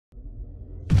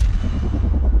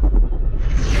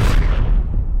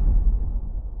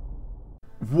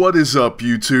What is up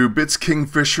YouTube, it's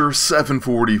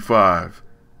Kingfisher745,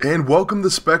 and welcome to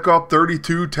Spec Op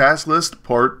 32 Task List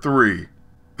Part 3.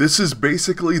 This is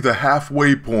basically the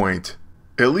halfway point.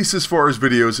 At least as far as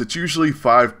videos, it's usually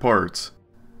 5 parts.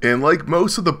 And like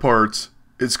most of the parts,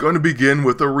 it's going to begin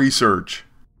with a research.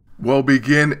 Well,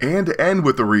 begin and end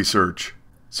with the research.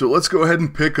 So let's go ahead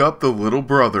and pick up the little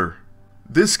brother.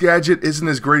 This gadget isn't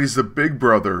as great as the big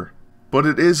brother, but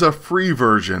it is a free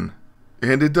version.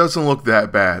 And it doesn't look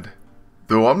that bad.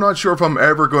 Though I'm not sure if I'm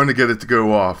ever going to get it to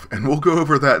go off, and we'll go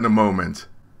over that in a moment.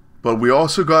 But we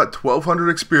also got 1200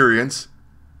 experience,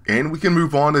 and we can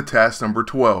move on to task number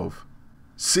 12.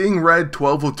 Seeing red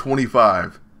 12 of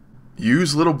 25.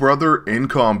 Use little brother in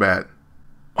combat.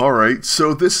 Alright,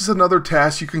 so this is another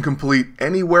task you can complete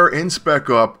anywhere in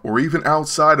Spec Op or even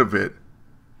outside of it.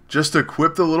 Just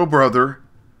equip the little brother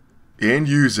and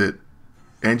use it.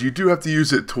 And you do have to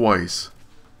use it twice.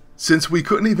 Since we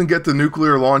couldn't even get the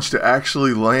nuclear launch to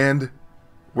actually land,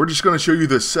 we're just going to show you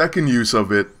the second use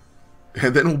of it,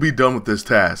 and then we'll be done with this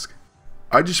task.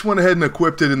 I just went ahead and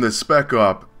equipped it in the Spec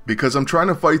Op because I'm trying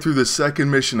to fight through the second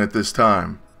mission at this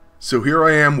time. So here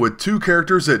I am with 2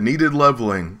 characters that needed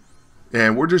leveling,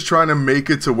 and we're just trying to make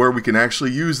it to where we can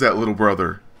actually use that little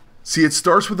brother. See, it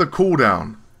starts with a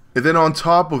cooldown, and then on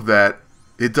top of that,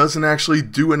 it doesn't actually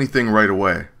do anything right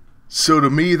away. So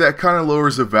to me, that kind of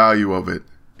lowers the value of it.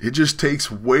 It just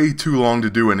takes way too long to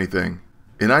do anything.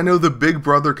 And I know the big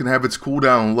brother can have its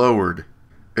cooldown lowered.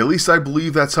 At least I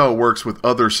believe that's how it works with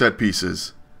other set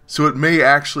pieces. So it may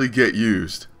actually get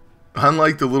used.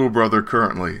 Unlike the little brother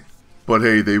currently. But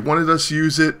hey, they wanted us to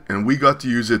use it and we got to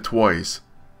use it twice.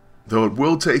 Though it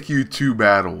will take you 2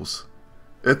 battles.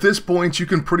 At this point you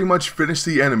can pretty much finish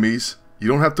the enemies. You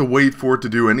don't have to wait for it to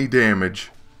do any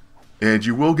damage. And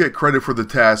you will get credit for the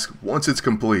task once it's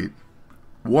complete.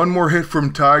 One more hit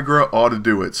from Tigra ought to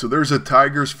do it, so there's a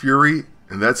Tiger's Fury,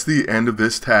 and that's the end of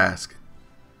this task.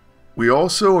 We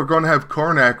also are going to have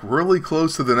Karnak really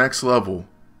close to the next level,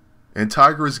 and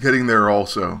Tigra is getting there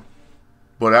also.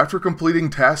 But after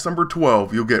completing task number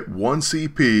 12, you'll get 1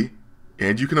 CP,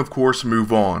 and you can of course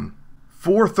move on.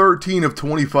 413 of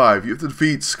 25, you have to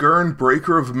defeat Skirn,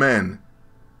 Breaker of Men,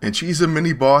 and she's a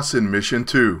mini-boss in Mission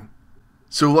 2.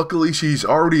 So luckily she's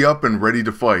already up and ready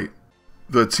to fight.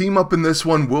 The team up in this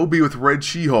one will be with Red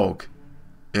She-Hulk,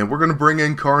 and we're going to bring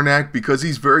in Karnak because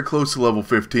he's very close to level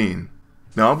 15.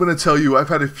 Now I'm going to tell you I've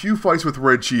had a few fights with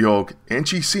Red She-Hulk, and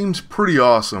she seems pretty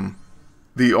awesome.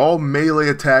 The all melee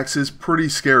attacks is pretty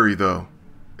scary though.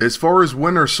 As far as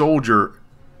Winter Soldier,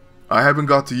 I haven't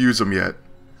got to use him yet.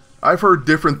 I've heard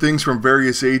different things from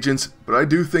various agents, but I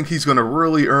do think he's going to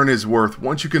really earn his worth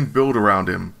once you can build around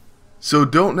him. So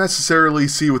don't necessarily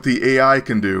see what the AI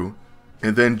can do,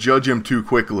 and then judge him too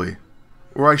quickly.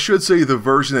 Or I should say the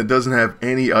version that doesn't have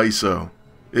any ISO.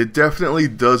 It definitely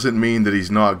doesn't mean that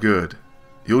he's not good.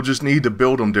 You'll just need to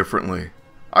build him differently.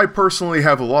 I personally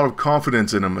have a lot of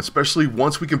confidence in him, especially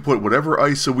once we can put whatever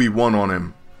ISO we want on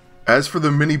him. As for the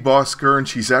mini-boss Skirn,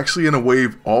 she's actually in a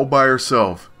wave all by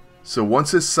herself. So once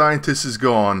this scientist is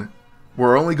gone,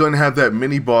 we're only going to have that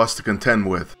mini-boss to contend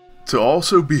with. To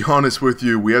also be honest with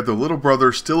you, we have the little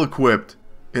brother still equipped,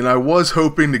 and I was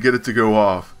hoping to get it to go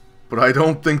off, but I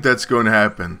don't think that's going to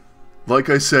happen. Like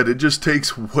I said, it just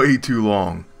takes way too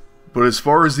long. But as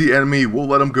far as the enemy, we'll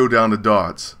let him go down to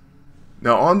dots.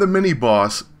 Now on the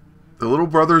mini-boss, the little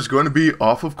brother is going to be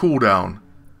off of cooldown,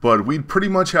 but we'd pretty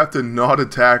much have to not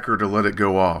attack her to let it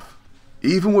go off.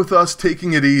 Even with us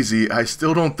taking it easy, I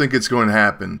still don't think it's going to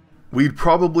happen. We'd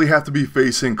probably have to be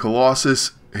facing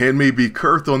Colossus and maybe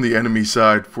Kurth on the enemy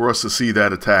side for us to see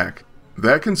that attack.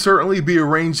 That can certainly be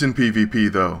arranged in PvP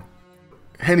though.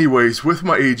 Anyways, with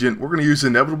my agent, we're going to use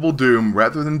Inevitable Doom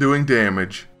rather than doing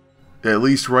damage. At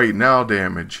least right now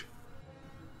damage.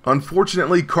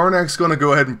 Unfortunately, Karnak's going to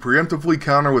go ahead and preemptively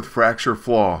counter with Fracture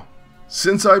Flaw.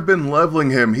 Since I've been leveling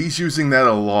him, he's using that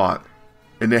a lot.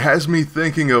 And it has me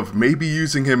thinking of maybe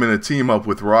using him in a team up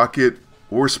with Rocket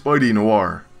or Spidey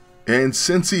Noir. And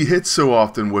since he hits so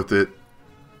often with it,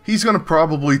 he's going to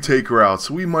probably take her out,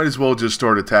 so we might as well just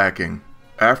start attacking.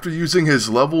 After using his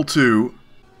level 2,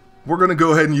 we're going to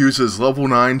go ahead and use his level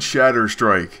 9 Shatter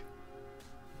Strike.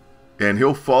 And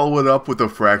he'll follow it up with a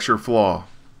Fracture Flaw.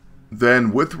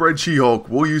 Then with Red She-Hulk,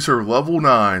 we'll use her level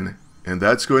 9, and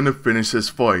that's going to finish this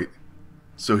fight.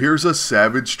 So here's a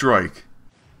Savage Strike.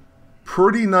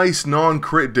 Pretty nice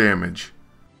non-crit damage.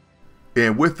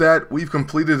 And with that, we've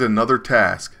completed another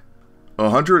task.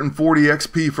 140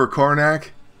 XP for Karnak,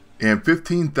 and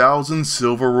 15,000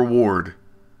 silver reward.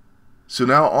 So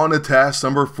now on to task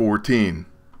number 14.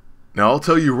 Now I'll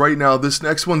tell you right now, this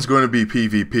next one's going to be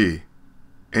PvP.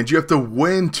 and you have to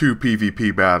win 2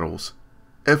 PvP battles.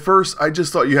 At first, I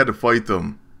just thought you had to fight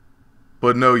them,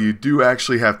 but no, you do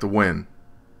actually have to win.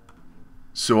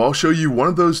 So I'll show you one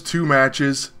of those 2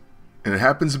 matches, and it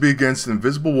happens to be against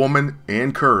Invisible Woman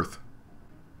and Kurth.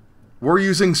 We're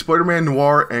using Spider-Man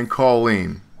Noir and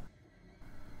Colleen.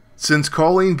 Since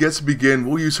Colleen gets to begin,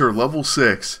 we'll use her level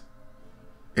 6,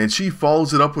 and she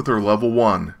follows it up with her level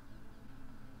 1.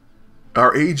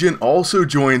 Our agent also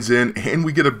joins in, and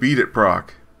we get a Beat It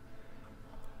proc.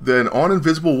 Then on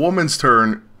Invisible Woman's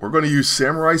turn, we're going to use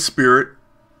Samurai Spirit.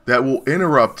 That will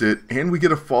interrupt it, and we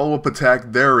get a follow-up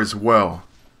attack there as well.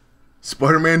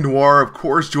 Spider-Man Noir of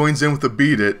course joins in with a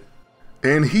Beat It,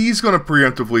 and he's going to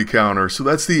preemptively counter, so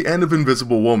that's the end of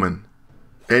Invisible Woman.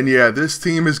 And yeah, this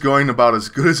team is going about as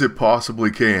good as it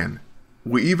possibly can.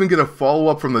 We even get a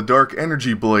follow-up from the Dark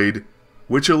Energy Blade,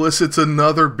 which elicits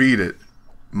another Beat It.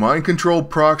 Mind Control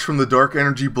procs from the Dark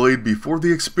Energy Blade before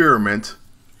the experiment,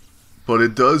 but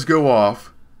it does go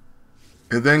off.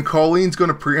 And then Colleen's going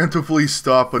to preemptively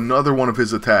stop another one of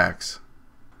his attacks.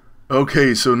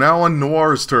 Okay, so now on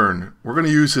Noir's turn, we're going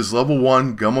to use his level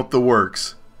 1 Gum Up the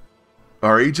Works.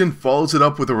 Our agent follows it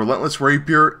up with a Relentless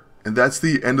Rapier, and that's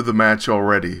the end of the match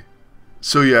already.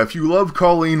 So yeah, if you love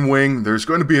Colleen Wing, there's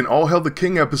going to be an All Hail the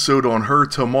King episode on her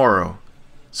tomorrow.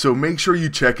 So make sure you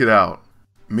check it out.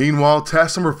 Meanwhile,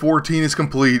 task number 14 is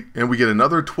complete, and we get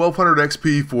another 1200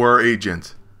 XP for our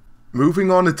agent.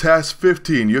 Moving on to task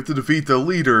 15, you have to defeat the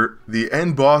leader, the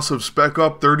end boss of Spec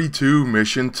Op 32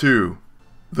 Mission 2.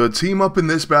 The team up in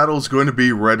this battle is going to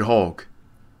be Red Hulk,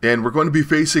 and we're going to be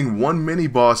facing one mini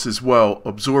boss as well,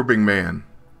 Absorbing Man.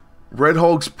 Red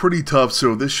Hulk's pretty tough,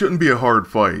 so this shouldn't be a hard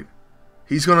fight.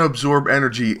 He's going to absorb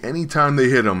energy anytime they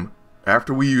hit him,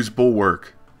 after we use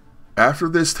Bulwark. After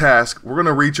this task, we're going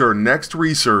to reach our next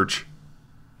research,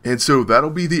 and so that'll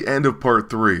be the end of part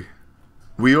 3.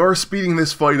 We are speeding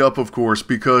this fight up, of course,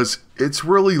 because it's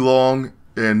really long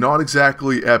and not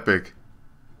exactly epic.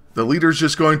 The leader's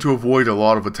just going to avoid a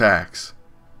lot of attacks.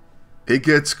 It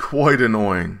gets quite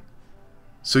annoying,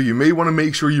 so you may want to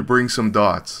make sure you bring some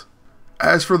dots.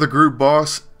 As for the group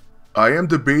boss, I am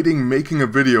debating making a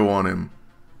video on him,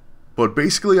 but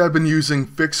basically I've been using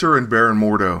Fixer and Baron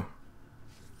Mordo.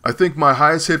 I think my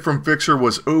highest hit from Fixer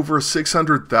was over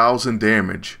 600,000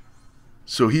 damage,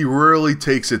 so he really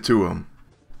takes it to him.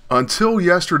 Until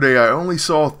yesterday I only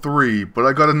saw 3, but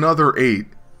I got another 8,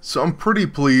 so I'm pretty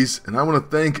pleased, and I want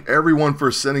to thank everyone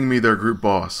for sending me their group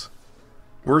boss.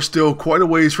 We're still quite a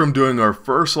ways from doing our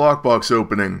first lockbox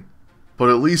opening, but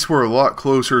at least we're a lot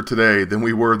closer today than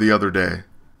we were the other day.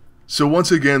 So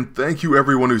once again, thank you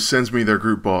everyone who sends me their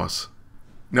group boss.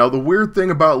 Now the weird thing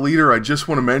about Leader I just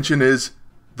want to mention is,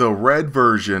 the red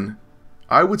version,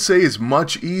 I would say is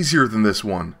much easier than this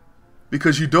one,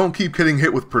 because you don't keep getting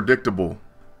hit with Predictable.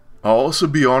 I'll also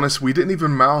be honest, we didn't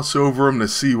even mouse over him to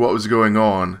see what was going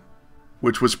on,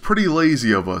 which was pretty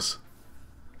lazy of us.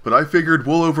 But I figured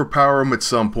we'll overpower him at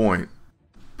some point.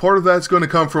 Part of that's going to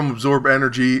come from Absorb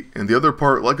Energy, and the other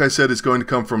part, like I said, is going to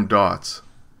come from Dots.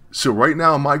 So right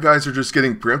now my guys are just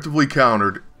getting preemptively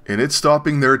countered, and it's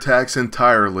stopping their attacks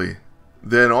entirely.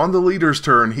 Then on the leader's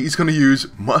turn, he's going to use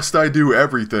Must I Do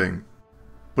Everything.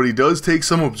 But he does take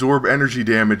some Absorb Energy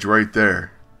damage right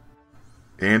there.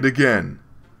 And again.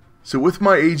 So with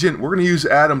my agent, we're going to use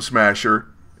Atom Smasher,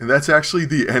 and that's actually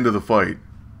the end of the fight.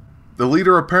 The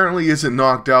leader apparently isn't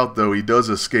knocked out though, he does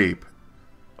escape.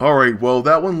 Alright, well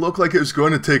that one looked like it was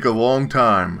going to take a long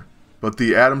time, but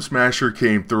the Atom Smasher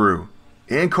came through.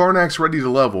 And Karnak's ready to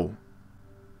level.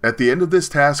 At the end of this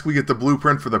task we get the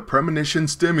blueprint for the Premonition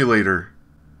Stimulator.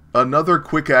 Another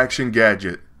quick action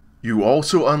gadget. You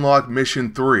also unlock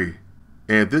Mission 3.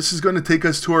 And this is going to take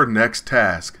us to our next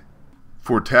task.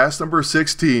 For task number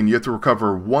 16, you have to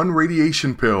recover 1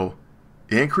 radiation pill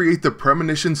and create the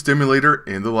Premonition Stimulator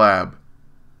in the lab.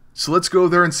 So let's go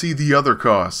there and see the other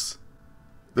costs.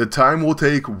 The time will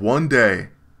take 1 day.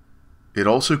 It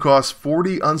also costs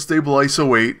 40 unstable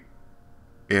ISO 8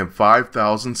 and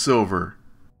 5,000 silver.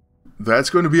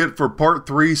 That's going to be it for part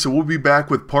 3, so we'll be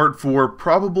back with part 4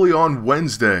 probably on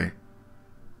Wednesday.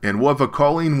 And we'll have a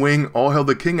Colleen Wing All Hail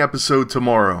the King episode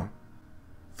tomorrow.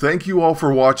 Thank you all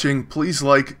for watching, please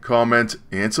like, comment,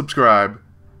 and subscribe.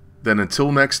 Then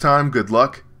until next time, good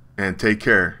luck, and take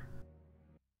care.